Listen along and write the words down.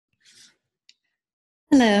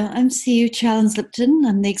Hello, I'm Siu Challons-Lipton.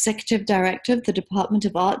 I'm the Executive Director of the Department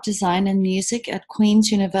of Art, Design and Music at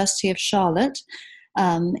Queen's University of Charlotte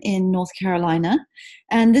in North Carolina.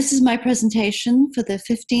 And this is my presentation for the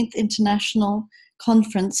 15th International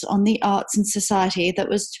Conference on the Arts and Society that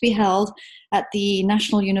was to be held at the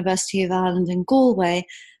National University of Ireland in Galway,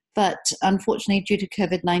 but unfortunately due to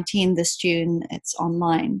COVID-19 this June, it's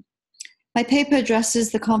online. My paper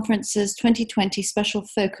addresses the conference's 2020 special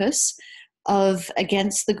focus of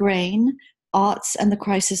Against the Grain, Arts and the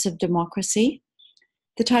Crisis of Democracy.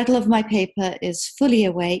 The title of my paper is Fully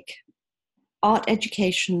Awake, Art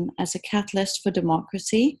Education as a Catalyst for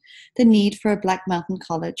Democracy, the Need for a Black Mountain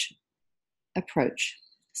College Approach.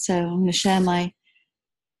 So I'm going to share my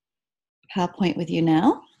PowerPoint with you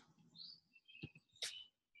now.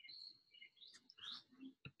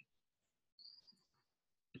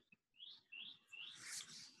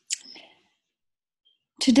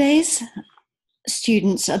 Today's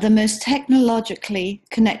students are the most technologically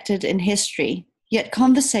connected in history, yet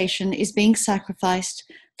conversation is being sacrificed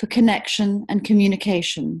for connection and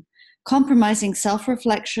communication, compromising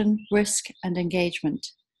self-reflection, risk, and engagement.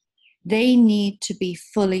 They need to be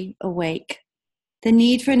fully awake. The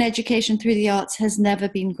need for an education through the arts has never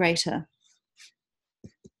been greater.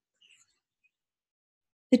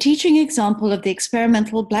 The teaching example of the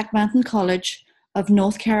experimental Black Mountain College of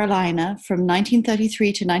North Carolina from 1933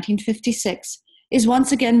 to 1956 is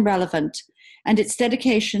once again relevant, and its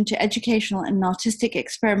dedication to educational and artistic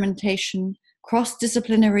experimentation,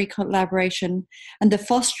 cross-disciplinary collaboration, and the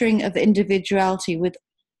fostering of individuality with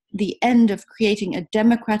the end of creating a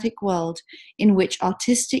democratic world in which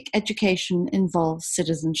artistic education involves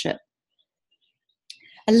citizenship.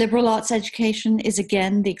 A liberal arts education is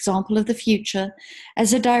again the example of the future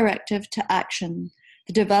as a directive to action,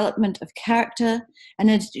 the development of character, and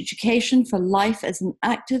an education for life as an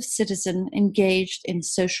active citizen engaged in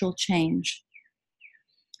social change.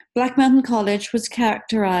 Black Mountain College was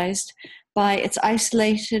characterized by its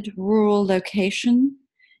isolated rural location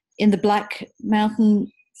in the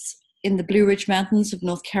Blue Ridge Mountains of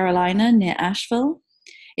North Carolina near Asheville,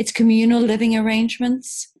 its communal living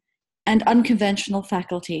arrangements, and unconventional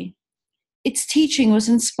faculty. Its teaching was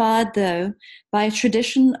inspired, though, by a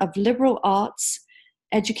tradition of liberal arts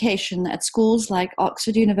education at schools like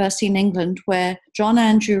Oxford University in England, where John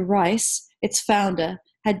Andrew Rice, its founder,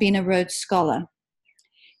 had been a Rhodes Scholar.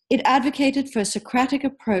 It advocated for a Socratic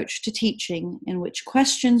approach to teaching in which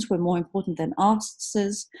questions were more important than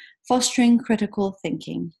answers, fostering critical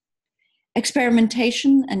thinking.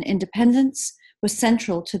 Experimentation and independence were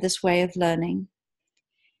central to this way of learning.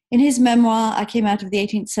 In his memoir, I Came Out of the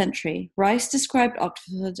 18th Century, Rice described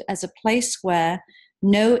Oxford as a place where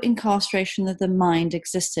no incarceration of the mind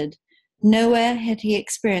existed. Nowhere had he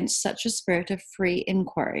experienced such a spirit of free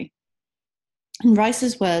inquiry. In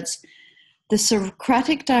Rice's words, the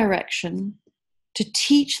Socratic direction to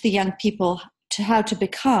teach the young people how to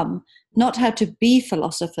become, not how to be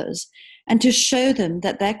philosophers, and to show them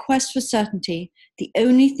that their quest for certainty, the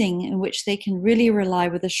only thing in which they can really rely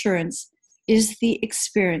with assurance, is the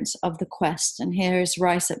experience of the quest. And here is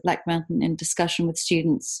Rice at Black Mountain in discussion with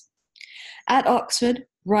students. At Oxford,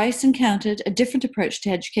 Rice encountered a different approach to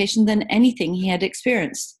education than anything he had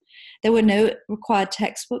experienced. There were no required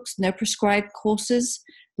textbooks, no prescribed courses.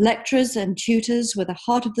 Lecturers and tutors were the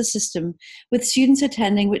heart of the system, with students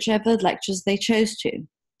attending whichever lectures they chose to.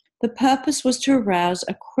 The purpose was to arouse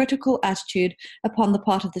a critical attitude upon the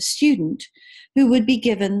part of the student, who would be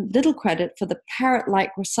given little credit for the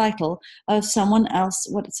parrot-like recital of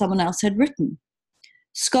what someone else had written.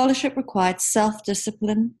 Scholarship required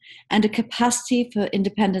self-discipline and a capacity for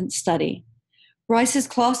independent study. Rice's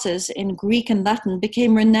classes in Greek and Latin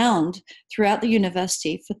became renowned throughout the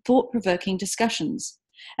university for thought-provoking discussions.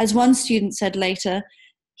 As one student said later,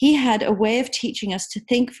 he had a way of teaching us to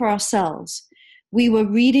think for ourselves. We were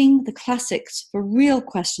reading the classics for real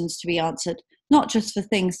questions to be answered, not just for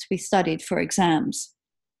things to be studied for exams.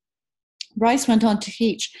 Rice went on to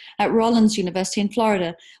teach at Rollins University in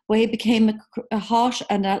Florida, where he became a harsh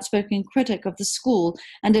and outspoken critic of the school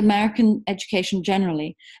and American education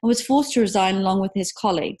generally, and was forced to resign along with his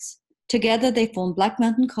colleagues. Together, they formed Black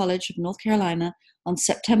Mountain College of North Carolina on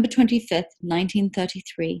September 25th,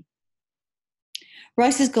 1933.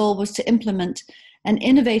 Rice's goal was to implement an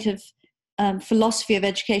innovative philosophy of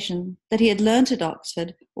education that he had learned at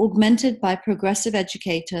Oxford, augmented by progressive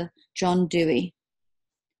educator John Dewey.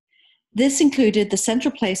 This included the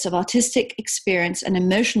central place of artistic experience and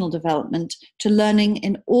emotional development to learning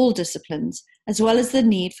in all disciplines, as well as the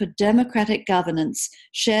need for democratic governance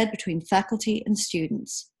shared between faculty and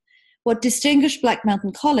students. What distinguished Black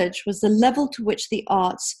Mountain College was the level to which the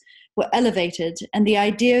arts were elevated, and the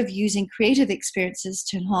idea of using creative experiences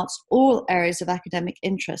to enhance all areas of academic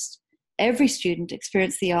interest. Every student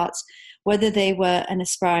experienced the arts, whether they were an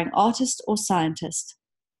aspiring artist or scientist.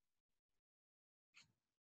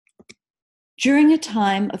 During a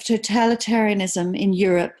time of totalitarianism in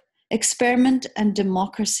Europe, experiment and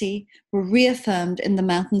democracy were reaffirmed in the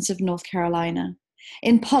mountains of North Carolina.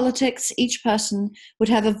 In politics, each person would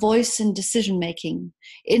have a voice in decision-making.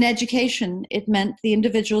 In education, it meant the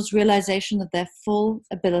individual's realization of their full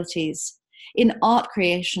abilities. In art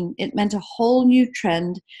creation, it meant a whole new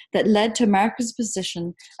trend that led to America's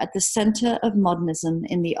position at the center of modernism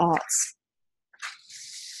in the arts.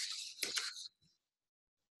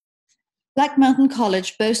 Black Mountain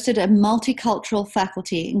College boasted a multicultural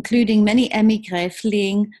faculty, including many émigrés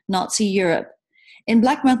fleeing Nazi Europe. In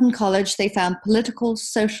Black Mountain College, they found political,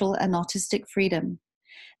 social, and artistic freedom.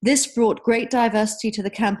 This brought great diversity to the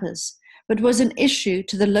campus, but was an issue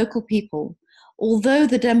to the local people. Although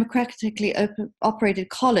the democratically operated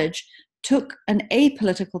college took an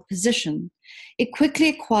apolitical position, it quickly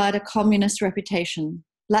acquired a communist reputation.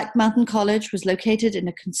 Black Mountain College was located in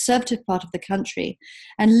a conservative part of the country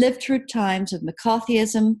and lived through times of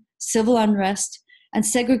McCarthyism, civil unrest, and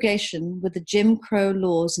segregation with the Jim Crow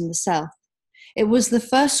laws in the South. It was the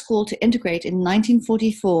first school to integrate in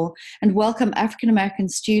 1944 and welcome African-American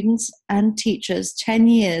students and teachers 10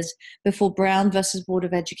 years before Brown versus Board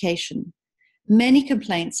of Education. Many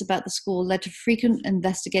complaints about the school led to frequent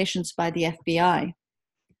investigations by the FBI.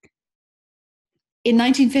 In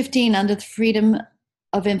 1915, under the Freedom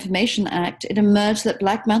of Information Act, it emerged that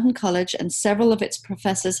Black Mountain College and several of its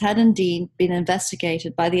professors had indeed been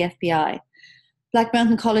investigated by the FBI. Black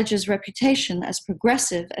Mountain College's reputation as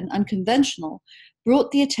progressive and unconventional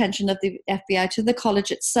brought the attention of the FBI to the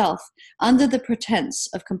college itself under the pretense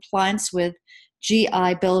of compliance with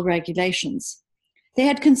GI Bill regulations. They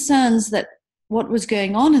had concerns that what was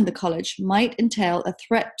going on in the college might entail a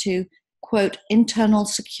threat to, quote, internal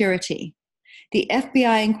security. The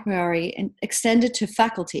FBI inquiry extended to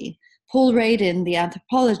faculty. Paul Radin, the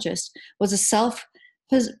anthropologist, was a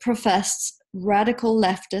self-professed radical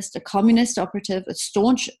leftist, a communist operative, a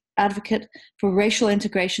staunch advocate for racial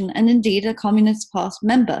integration, and indeed a Communist Party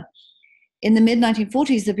member. In the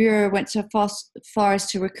mid-1940s, the Bureau went so far as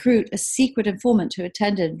to recruit a secret informant who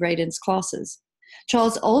attended Radin's classes.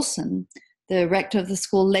 Charles Olson, the rector of the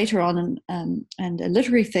school later on and a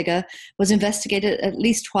literary figure, was investigated at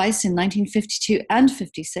least twice in 1952 and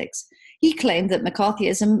 56. He claimed that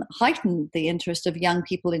McCarthyism heightened the interest of young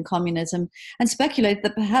people in communism and speculated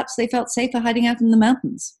that perhaps they felt safer hiding out in the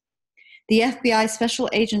mountains. The FBI special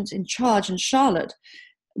agent in charge in Charlotte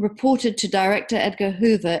reported to Director Edgar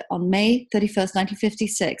Hoover on May 31,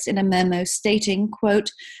 1956, in a memo stating,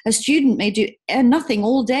 quote, "A student may do nothing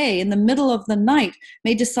all day. In the middle of the night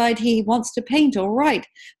may decide he wants to paint or write,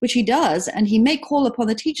 which he does, and he may call upon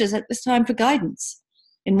the teachers at this time for guidance."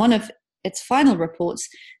 In one of its final reports,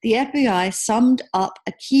 the FBI summed up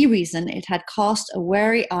a key reason it had cast a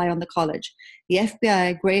wary eye on the college. The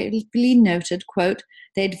FBI gravely noted, quote,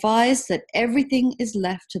 "They advise that everything is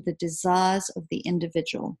left to the desires of the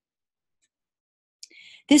individual."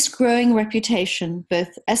 This growing reputation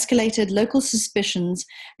both escalated local suspicions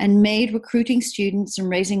and made recruiting students and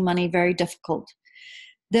raising money very difficult.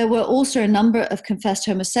 There were also a number of confessed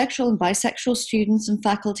homosexual and bisexual students and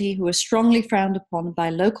faculty who were strongly frowned upon by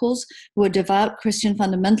locals who were devout Christian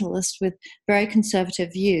fundamentalists with very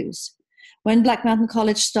conservative views. When Black Mountain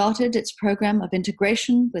College started its program of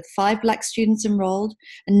integration with 5 Black students enrolled,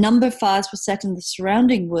 a number of fires were set in the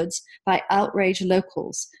surrounding woods by outraged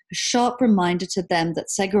locals, a sharp reminder to them that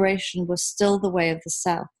segregation was still the way of the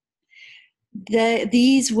South. There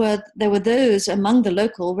were those among the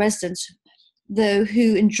local residents though,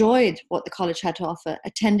 who enjoyed what the college had to offer,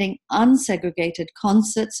 attending unsegregated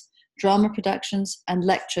concerts, drama productions, and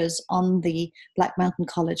lectures on the Black Mountain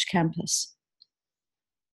College campus.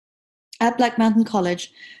 At Black Mountain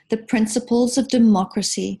College, the principles of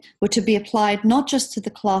democracy were to be applied not just to the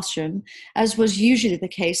classroom, as was usually the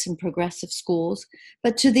case in progressive schools,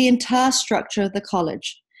 but to the entire structure of the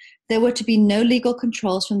college. There were to be no legal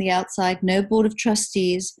controls from the outside, no board of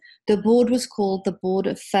trustees. The board was called the Board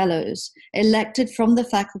of Fellows, elected from the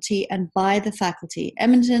faculty and by the faculty,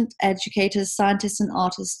 eminent educators, scientists, and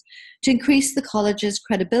artists, to increase the college's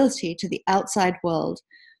credibility to the outside world,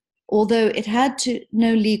 although it had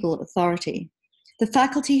no legal authority. The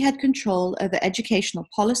faculty had control over educational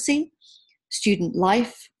policy, student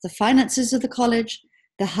life, the finances of the college,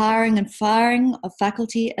 the hiring and firing of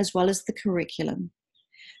faculty, as well as the curriculum.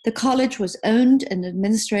 The college was owned and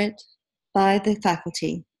administered by the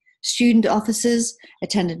faculty. Student officers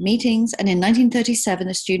attended meetings, and in 1937,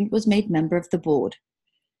 a student was made member of the board.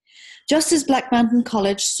 Just as Black Mountain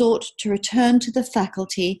College sought to return to the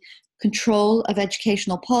faculty control of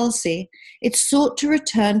educational policy, it sought to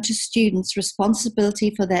return to students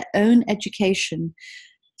responsibility for their own education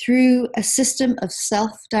through a system of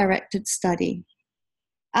self-directed study.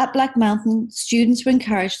 At Black Mountain, students were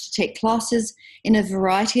encouraged to take classes in a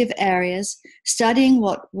variety of areas, studying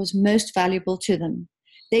what was most valuable to them.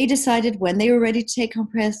 They decided when they were ready to take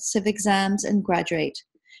comprehensive exams and graduate.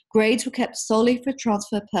 Grades were kept solely for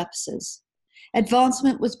transfer purposes.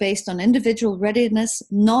 Advancement was based on individual readiness,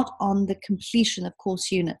 not on the completion of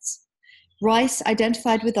course units. Rice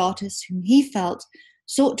identified with artists whom he felt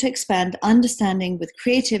sought to expand understanding with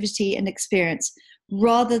creativity and experience,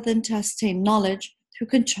 rather than to ascertain knowledge through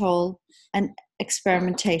control and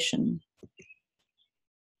experimentation.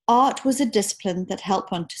 Art was a discipline that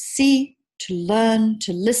helped one to see, to learn,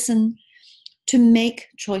 to listen, to make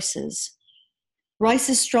choices.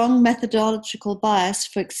 Rice's strong methodological bias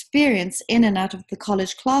for experience in and out of the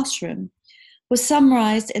college classroom was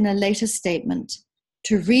summarized in a later statement: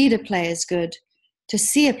 to read a play is good, to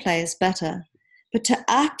see a play is better, but to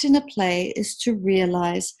act in a play is to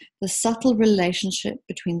realize the subtle relationship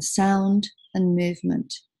between sound and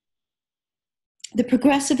movement. The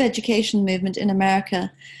progressive education movement in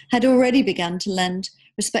America had already begun to lend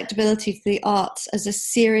respectability to the arts as a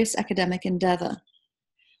serious academic endeavor.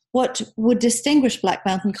 What would distinguish Black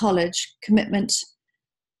Mountain College commitment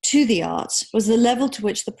to the arts was the level to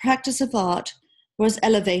which the practice of art was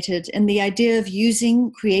elevated, and the idea of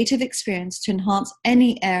using creative experience to enhance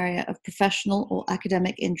any area of professional or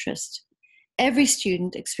academic interest. Every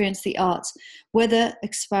student experienced the arts, whether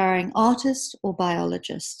aspiring artist or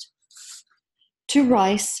biologist. To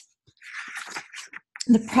Rice,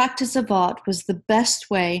 the practice of art was the best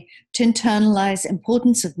way to internalize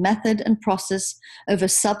importance of method and process over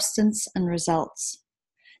substance and results.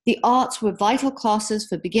 The arts were vital classes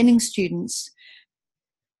for beginning students,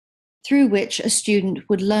 through which a student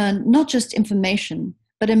would learn not just information,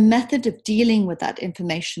 but a method of dealing with that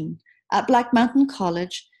information. At Black Mountain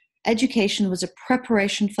College, education was a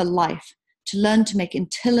preparation for life, to learn to make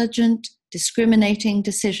intelligent, discriminating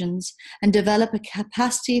decisions and develop a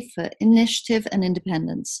capacity for initiative and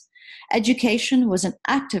independence. Education was an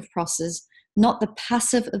active process, not the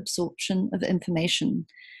passive absorption of information.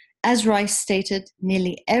 As Rice stated,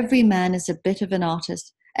 nearly every man is a bit of an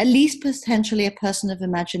artist, at least potentially a person of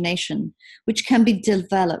imagination, which can be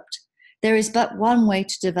developed. There is but one way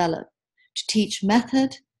to develop: to teach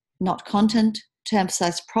method, not content, to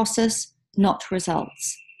emphasize process, not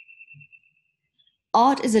results.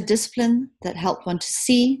 Art is a discipline that helped one to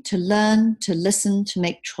see, to learn, to listen, to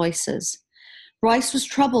make choices. Rice was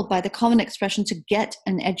troubled by the common expression to get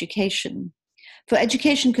an education, for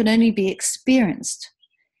education could only be experienced.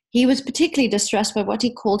 He was particularly distressed by what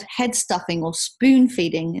he called head stuffing or spoon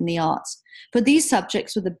feeding in the arts, for these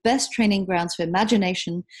subjects were the best training grounds for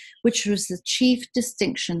imagination, which was the chief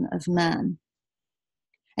distinction of man.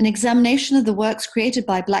 An examination of the works created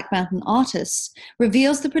by Black Mountain artists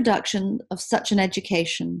reveals the production of such an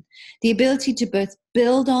education, the ability to both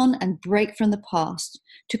build on and break from the past,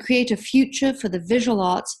 to create a future for the visual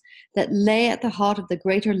arts that lay at the heart of the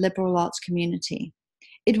greater liberal arts community.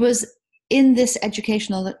 It was in this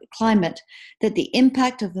educational climate that the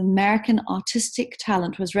impact of American artistic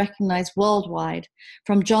talent was recognized worldwide,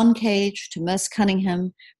 from John Cage to Merce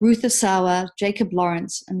Cunningham, Ruth Asawa, Jacob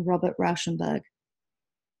Lawrence, and Robert Rauschenberg.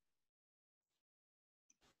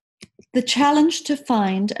 The challenge to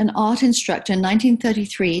find an art instructor in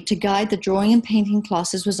 1933 to guide the drawing and painting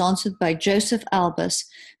classes was answered by Joseph Albus,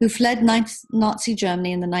 who fled Nazi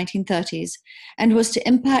Germany in the 1930s and was to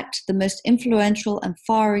impact the most influential and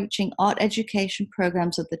far-reaching art education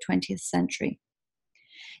programs of the 20th century.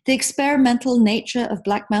 The experimental nature of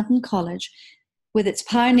Black Mountain College, with its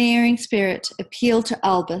pioneering spirit, appealed to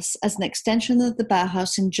Albus as an extension of the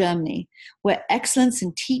Bauhaus in Germany, where excellence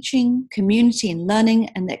in teaching, community in learning,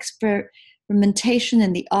 and experimentation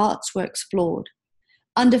in the arts were explored.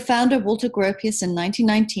 Under founder Walter Gropius in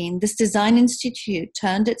 1919, this design institute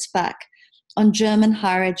turned its back on German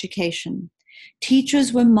higher education.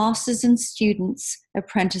 Teachers were masters and students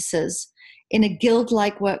apprentices in a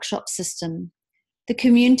guild-like workshop system. The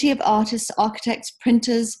community of artists, architects,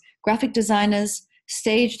 printers, graphic designers,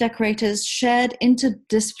 stage decorators shared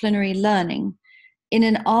interdisciplinary learning in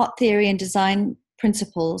an art theory and design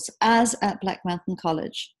principles as at Black Mountain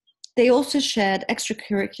College. They also shared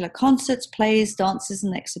extracurricular concerts, plays, dances,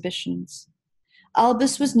 and exhibitions.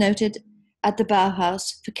 Albus was noted at the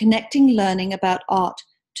Bauhaus for connecting learning about art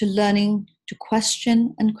to learning to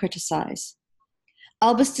question and criticize.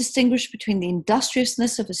 Albus distinguished between the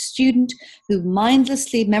industriousness of a student who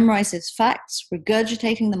mindlessly memorizes facts,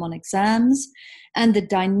 regurgitating them on exams, and the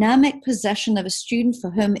dynamic possession of a student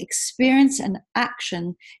for whom experience and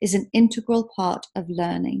action is an integral part of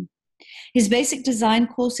learning. His basic design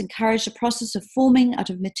course encouraged the process of forming out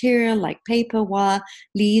of material like paper, wire,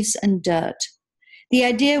 leaves, and dirt. The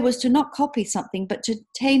idea was to not copy something, but to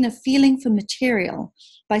attain a feeling for material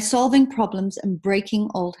by solving problems and breaking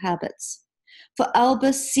old habits. For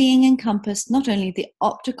Albus, seeing encompassed not only the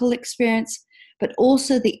optical experience, but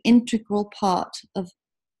also the integral part of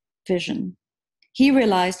vision. He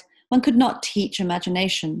realized one could not teach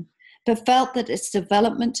imagination, but felt that its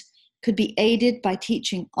development could be aided by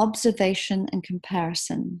teaching observation and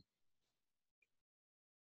comparison.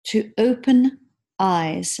 To open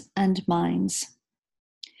eyes and minds.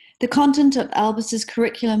 The content of Albus's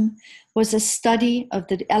curriculum was a study of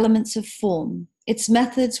the elements of form, its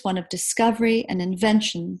methods one of discovery and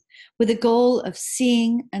invention, with a goal of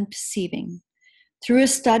seeing and perceiving. Through a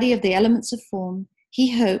study of the elements of form,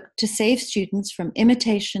 he hoped to save students from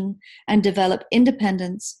imitation and develop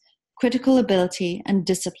independence, critical ability, and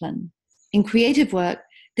discipline. In creative work,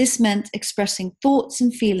 this meant expressing thoughts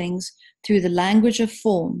and feelings through the language of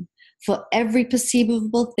form, for every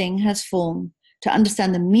perceivable thing has form. To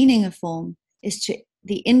understand the meaning of form is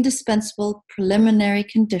the indispensable preliminary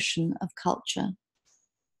condition of culture.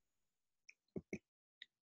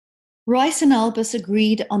 Rice and Albus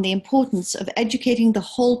agreed on the importance of educating the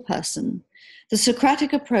whole person. The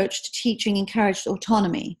Socratic approach to teaching encouraged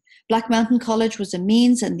autonomy. Black Mountain College was a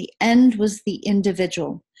means and the end was the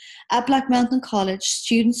individual. At Black Mountain College,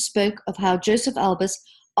 students spoke of how Joseph Albus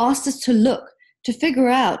asked us to look, to figure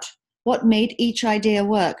out what made each idea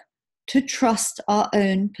work, to trust our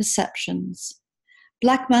own perceptions.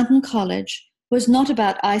 Black Mountain College was not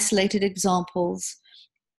about isolated examples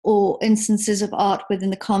or instances of art within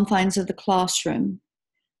the confines of the classroom,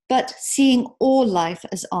 but seeing all life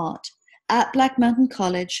as art. At Black Mountain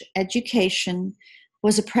College, education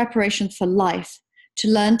was a preparation for life, to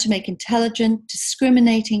learn to make intelligent,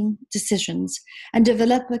 discriminating decisions and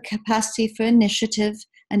develop a capacity for initiative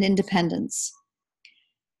and independence.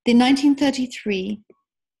 The 1933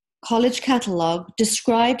 College Catalogue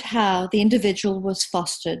described how the individual was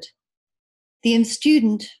fostered. The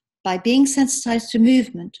student, by being sensitized to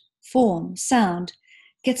movement, form, sound,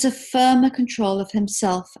 gets a firmer control of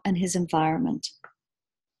himself and his environment.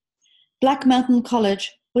 Black Mountain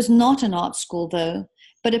College was not an art school, though,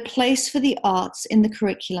 but a place for the arts in the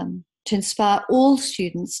curriculum to inspire all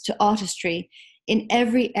students to artistry in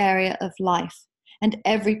every area of life and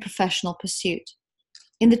every professional pursuit.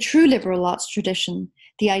 In the true liberal arts tradition,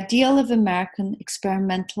 the ideal of American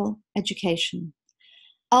experimental education,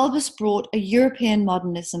 Albus brought a European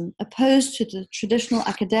modernism opposed to the traditional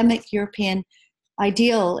academic European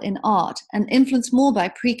ideal in art and influenced more by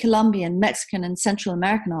pre-Columbian, Mexican, and Central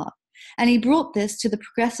American art. And he brought this to the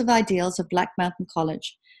progressive ideals of Black Mountain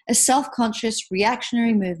College, a self-conscious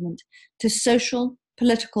reactionary movement to social,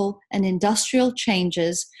 political, and industrial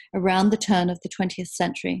changes around the turn of the 20th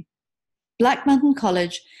century. Black Mountain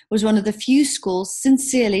College was one of the few schools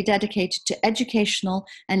sincerely dedicated to educational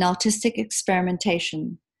and artistic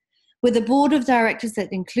experimentation. With a board of directors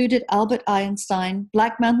that included Albert Einstein,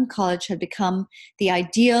 Black Mountain College had become the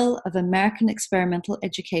ideal of American experimental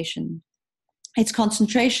education. Its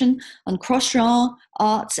concentration on cross-genre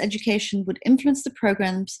arts education would influence the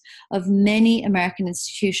programs of many American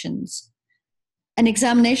institutions. An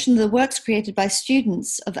examination of the works created by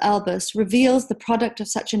students of Albus reveals the product of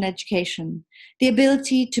such an education, the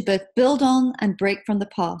ability to both build on and break from the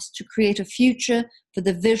past to create a future for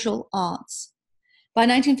the visual arts. By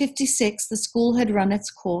 1956, the school had run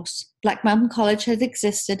its course. Black Mountain College had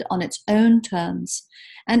existed on its own terms,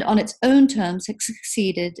 and on its own terms had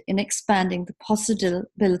succeeded in expanding the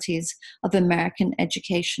possibilities of American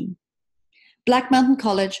education. Black Mountain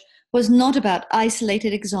College was not about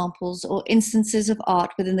isolated examples or instances of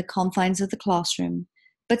art within the confines of the classroom,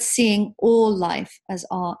 but seeing all life as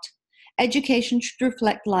art. Education should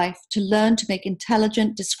reflect life to learn to make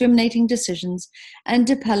intelligent, discriminating decisions and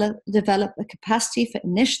develop a capacity for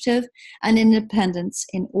initiative and independence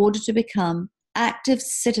in order to become active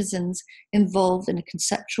citizens involved in a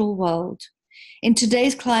conceptual world. In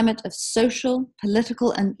today's climate of social,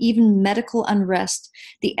 political, and even medical unrest,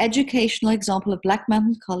 the educational example of Black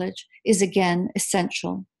Mountain College is again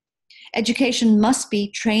essential. Education must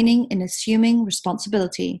be training in assuming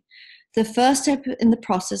responsibility. The first step in the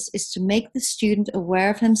process is to make the student aware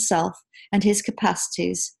of himself and his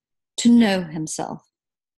capacities, to know himself.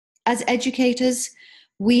 As educators,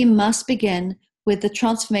 we must begin with the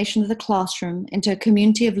transformation of the classroom into a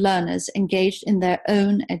community of learners engaged in their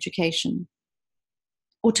own education.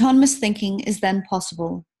 Autonomous thinking is then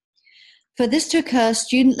possible. For this to occur,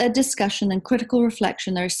 student-led discussion and critical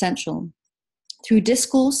reflection are essential. Through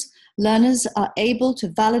discourse, learners are able to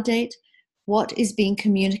validate what is being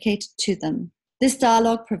communicated to them. This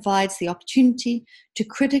dialogue provides the opportunity to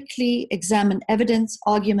critically examine evidence,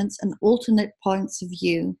 arguments, and alternate points of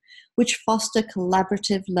view, which foster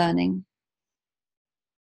collaborative learning.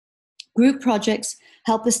 Group projects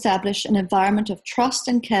help establish an environment of trust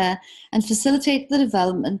and care and facilitate the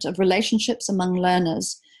development of relationships among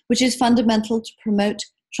learners, which is fundamental to promote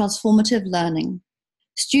transformative learning.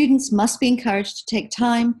 Students must be encouraged to take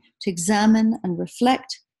time to examine and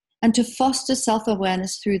reflect and to foster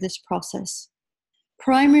self-awareness through this process.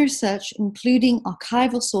 Primary research, including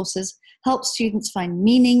archival sources, helps students find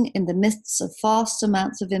meaning in the midst of vast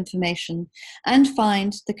amounts of information and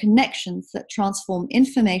find the connections that transform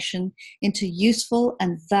information into useful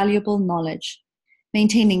and valuable knowledge.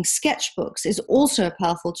 Maintaining sketchbooks is also a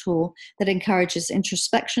powerful tool that encourages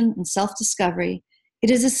introspection and self-discovery. It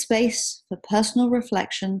is a space for personal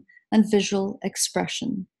reflection and visual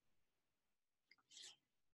expression.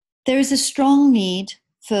 There is a strong need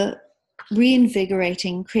for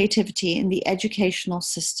reinvigorating creativity in the educational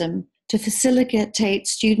system to facilitate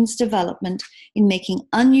students' development in making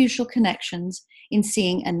unusual connections, in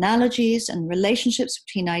seeing analogies and relationships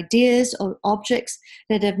between ideas or objects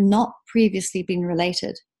that have not previously been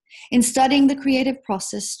related. In studying the creative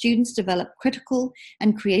process, students develop critical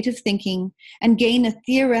and creative thinking and gain a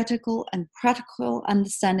theoretical and practical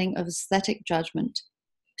understanding of aesthetic judgment.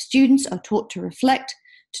 Students are taught to reflect,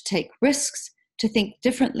 to take risks, to think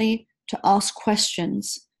differently, to ask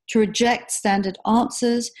questions, to reject standard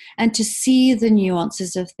answers, and to see the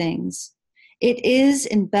nuances of things. It is,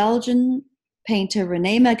 in Belgian painter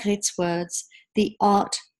René Magritte's words, the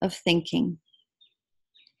art of thinking.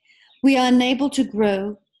 We are unable to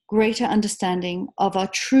grow greater understanding of our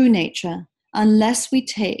true nature unless we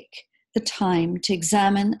take the time to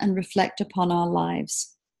examine and reflect upon our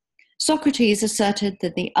lives. Socrates asserted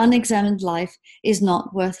that the unexamined life is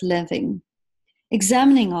not worth living.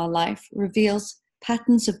 Examining our life reveals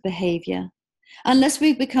patterns of behavior. Unless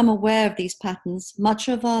we become aware of these patterns, much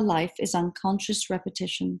of our life is unconscious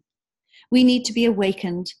repetition. We need to be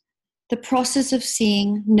awakened. The process of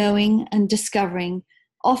seeing, knowing, and discovering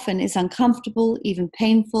often is uncomfortable, even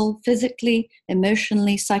painful, physically,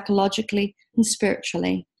 emotionally, psychologically, and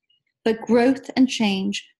spiritually. But growth and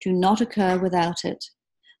change do not occur without it.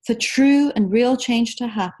 For true and real change to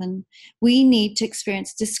happen, we need to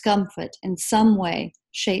experience discomfort in some way,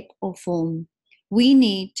 shape, or form. We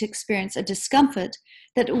need to experience a discomfort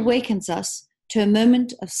that awakens us to a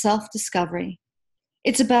moment of self-discovery.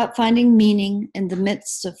 It's about finding meaning in the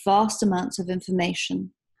midst of vast amounts of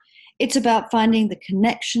information. It's about finding the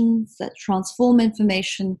connections that transform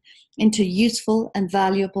information into useful and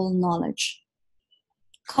valuable knowledge.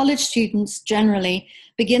 College students generally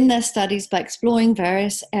begin their studies by exploring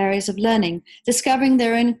various areas of learning, discovering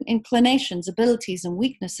their own inclinations, abilities, and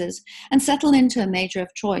weaknesses, and settle into a major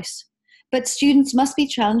of choice. But students must be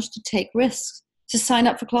challenged to take risks, to sign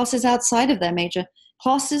up for classes outside of their major,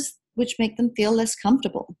 classes which make them feel less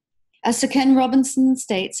comfortable. As Sir Ken Robinson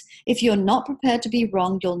states, if you're not prepared to be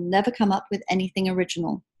wrong, you'll never come up with anything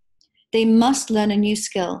original. They must learn a new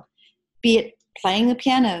skill, be it playing the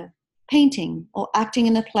piano, painting, or acting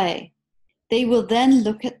in a play. They will then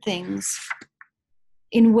look at things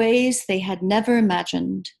in ways they had never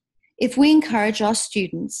imagined. If we encourage our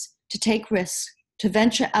students to take risks, to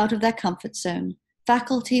venture out of their comfort zone,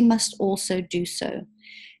 faculty must also do so.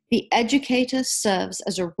 The educator serves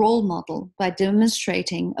as a role model by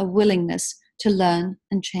demonstrating a willingness to learn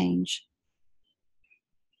and change.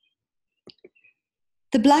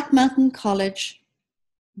 The Black Mountain College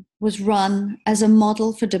was run as a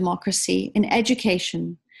model for democracy in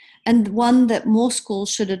education and one that more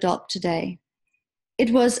schools should adopt today.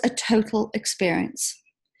 It was a total experience.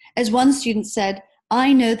 As one student said,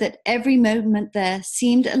 I know that every moment there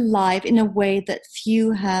seemed alive in a way that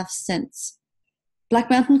few have since. Black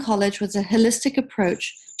Mountain College was a holistic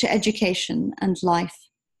approach to education and life.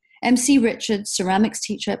 MC Richards, ceramics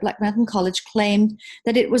teacher at Black Mountain College, claimed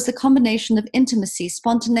that it was the combination of intimacy,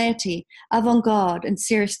 spontaneity, avant-garde, and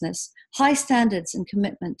seriousness, high standards and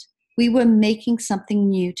commitment. We were making something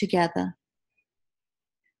new together.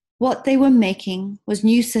 What they were making was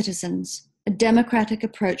new citizens, a democratic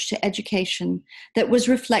approach to education that was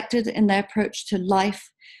reflected in their approach to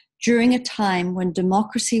life during a time when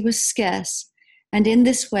democracy was scarce, and in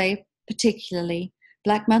this way, particularly,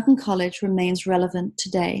 Black Mountain College remains relevant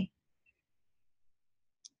today.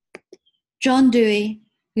 John Dewey,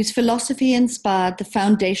 whose philosophy inspired the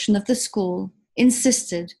foundation of the school,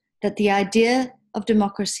 insisted that the idea of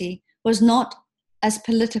democracy was not as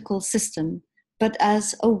political system, but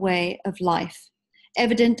as a way of life,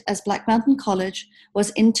 evident as Black Mountain College was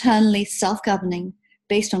internally self-governing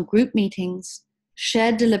based on group meetings,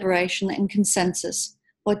 shared deliberation and consensus,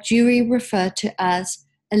 what Dewey referred to as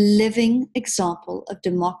a living example of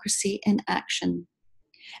democracy in action,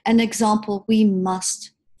 an example we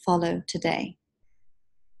must follow today.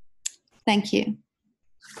 Thank you.